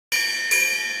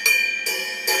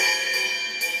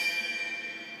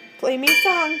Play me a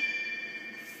song.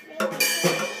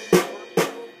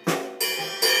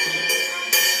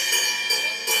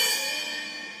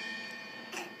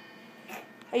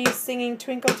 Are you singing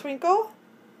Twinkle Twinkle?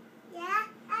 Yeah,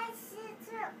 I see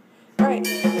too. Alright.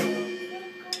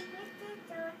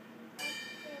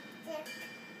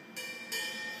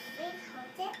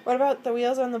 What about the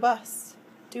wheels on the bus?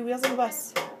 Do wheels on the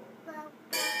bus.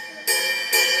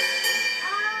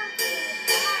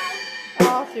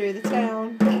 All through the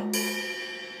town.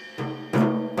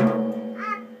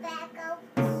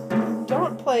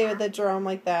 Don't play with the drum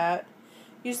like that.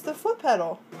 Use the foot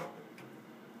pedal.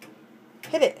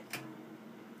 Hit it.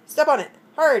 Step on it.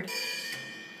 Hard.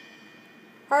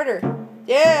 Harder.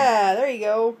 Yeah, there you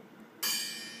go.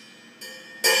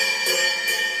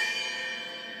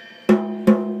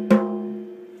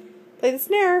 Play the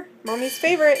snare. Mommy's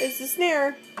favorite is the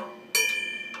snare.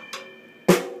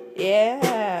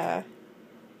 Yeah.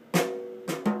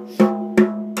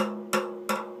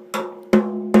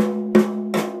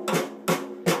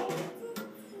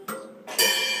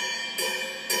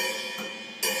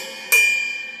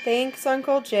 Thanks,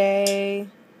 Uncle Jay.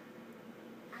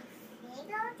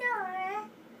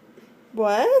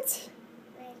 What?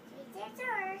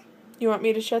 You want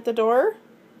me to shut the door?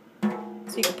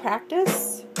 So you can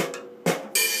practice?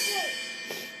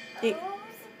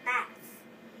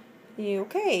 You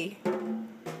okay?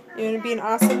 You want to be an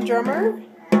awesome drummer?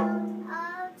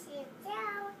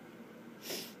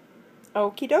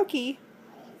 Okie dokie.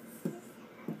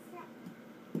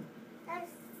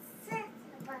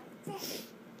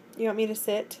 You want me to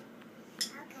sit?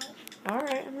 Okay.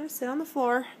 Alright, I'm going to sit on the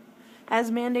floor. As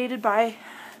mandated by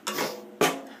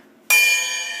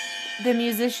the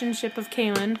musicianship of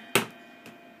Kaelyn.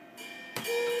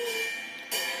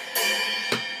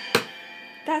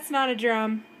 That's not a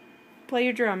drum. Play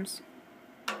your drums.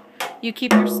 You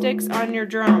keep your sticks on your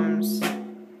drums.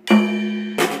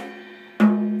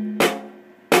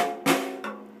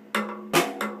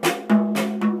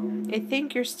 I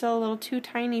think you're still a little too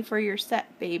tiny for your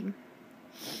set, babe.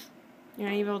 You're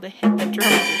not able to hit the drum with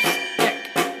your stick.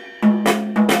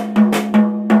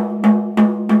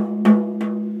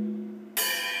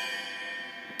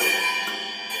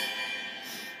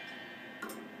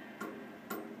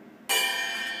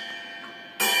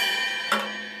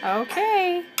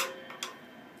 Okay.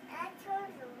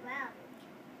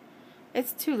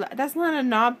 It's too loud. That's not a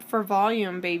knob for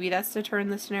volume, baby. That's to turn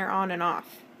the snare on and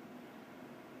off.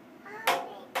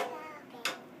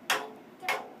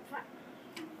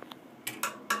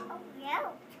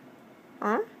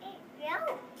 Huh?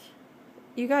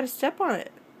 You gotta step on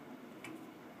it.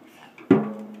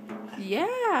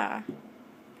 Yeah.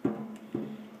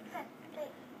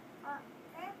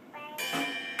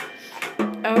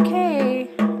 Okay.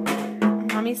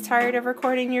 Mommy's tired of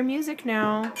recording your music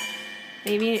now.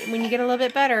 Maybe when you get a little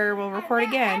bit better, we'll record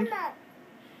again.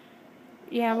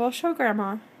 Yeah, we'll show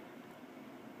Grandma.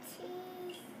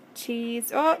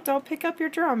 Cheese. Oh, don't pick up your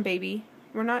drum, baby.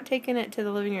 We're not taking it to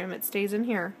the living room. It stays in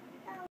here.